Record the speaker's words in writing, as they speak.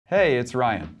Hey, it's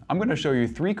Ryan. I'm going to show you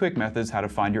 3 quick methods how to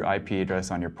find your IP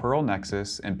address on your Pearl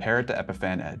Nexus and pair it to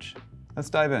Epiphan Edge. Let's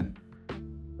dive in.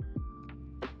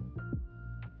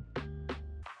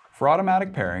 For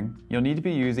automatic pairing, you'll need to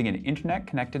be using an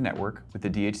internet-connected network with a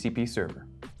DHCP server.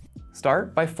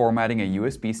 Start by formatting a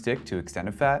USB stick to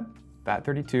extended FAT,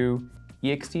 FAT32,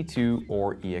 ext2,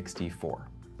 or ext4.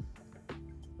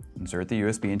 Insert the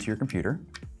USB into your computer.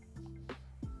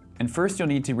 And first you'll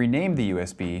need to rename the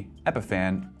USB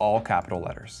Epiphan, all capital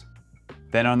letters.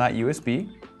 Then on that USB,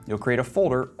 you'll create a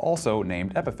folder also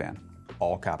named Epiphan,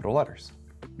 all capital letters.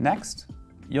 Next,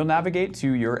 you'll navigate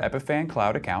to your Epiphan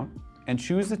Cloud Account and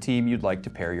choose the team you'd like to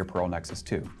pair your Pearl Nexus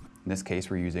to. In this case,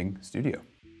 we're using Studio.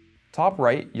 Top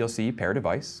right, you'll see Pair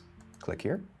Device. Click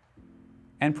here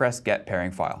and press Get Pairing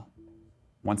File.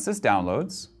 Once this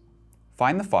downloads,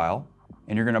 find the file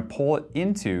and you're going to pull it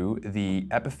into the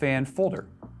Epiphan folder.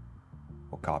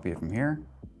 We'll copy it from here,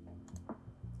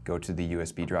 go to the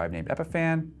USB drive named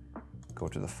Epiphan, go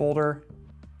to the folder,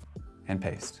 and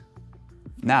paste.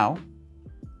 Now,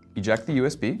 eject the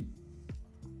USB,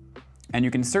 and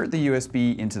you can insert the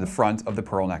USB into the front of the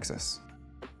Pearl Nexus.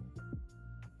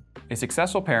 A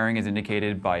successful pairing is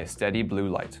indicated by a steady blue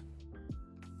light.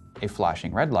 A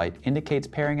flashing red light indicates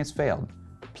pairing has failed.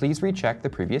 Please recheck the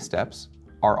previous steps,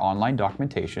 our online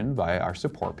documentation via our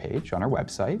support page on our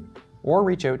website, or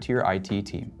reach out to your IT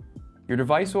team. Your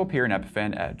device will appear in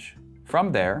Epiphan Edge.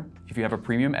 From there, if you have a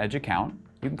premium Edge account,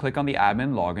 you can click on the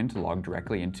admin login to log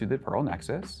directly into the Pearl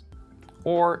Nexus,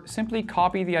 or simply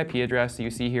copy the IP address that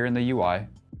you see here in the UI,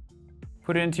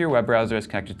 put it into your web browser as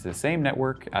connected to the same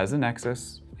network as the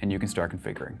Nexus, and you can start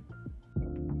configuring.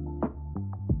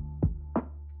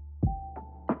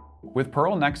 With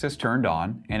Pearl Nexus turned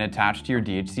on and attached to your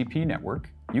DHCP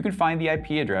network, you can find the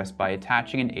IP address by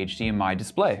attaching an HDMI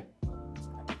display.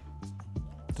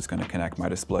 Just going to connect my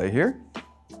display here.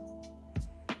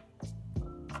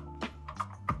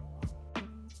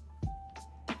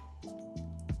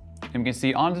 And we can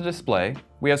see on the display,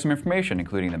 we have some information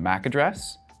including the MAC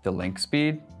address, the link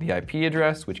speed, the IP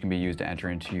address, which can be used to enter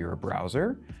into your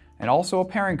browser, and also a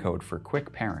pairing code for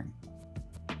quick pairing.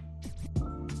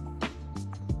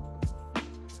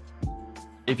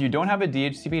 If you don't have a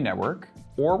DHCP network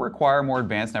or require more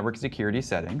advanced network security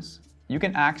settings, you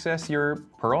can access your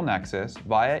Pearl Nexus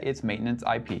via its maintenance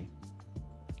IP.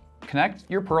 Connect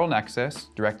your Pearl Nexus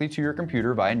directly to your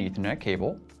computer via an Ethernet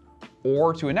cable,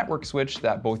 or to a network switch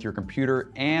that both your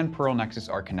computer and Pearl Nexus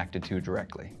are connected to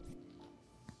directly.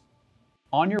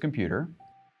 On your computer,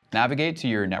 navigate to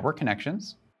your network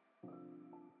connections,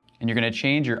 and you're going to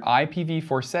change your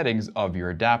IPv4 settings of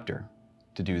your adapter.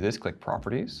 To do this, click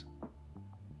Properties,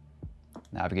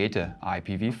 navigate to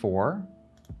IPv4,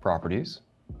 Properties,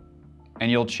 and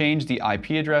you'll change the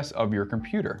IP address of your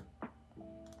computer.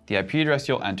 The IP address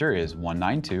you'll enter is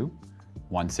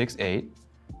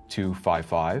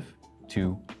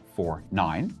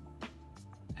 192.168.255.249,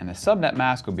 and the subnet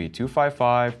mask will be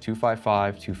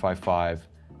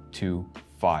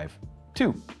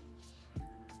 255.255.255.252.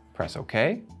 Press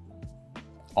OK.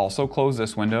 Also close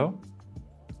this window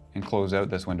and close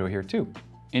out this window here too.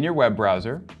 In your web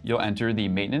browser, you'll enter the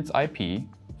maintenance IP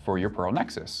for your Pearl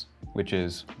Nexus, which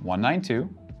is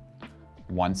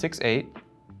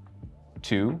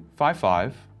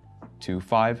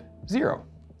 192.168.255.250,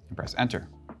 and press enter.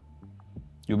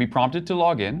 You'll be prompted to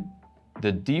log in.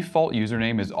 The default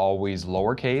username is always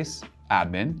lowercase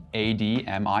admin,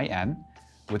 ADMIN,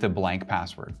 with a blank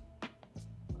password.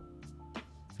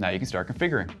 Now you can start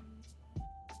configuring.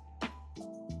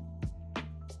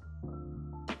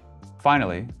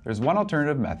 Finally, there's one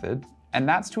alternative method, and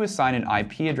that's to assign an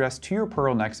IP address to your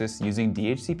Pearl Nexus using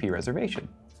DHCP reservation.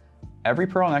 Every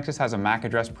Pearl Nexus has a MAC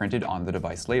address printed on the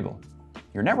device label.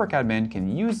 Your network admin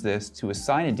can use this to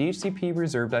assign a DHCP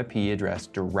reserved IP address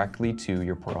directly to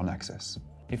your Pearl Nexus.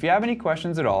 If you have any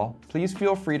questions at all, please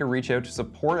feel free to reach out to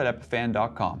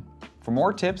support@epiphan.com. For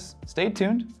more tips, stay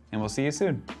tuned, and we'll see you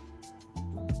soon.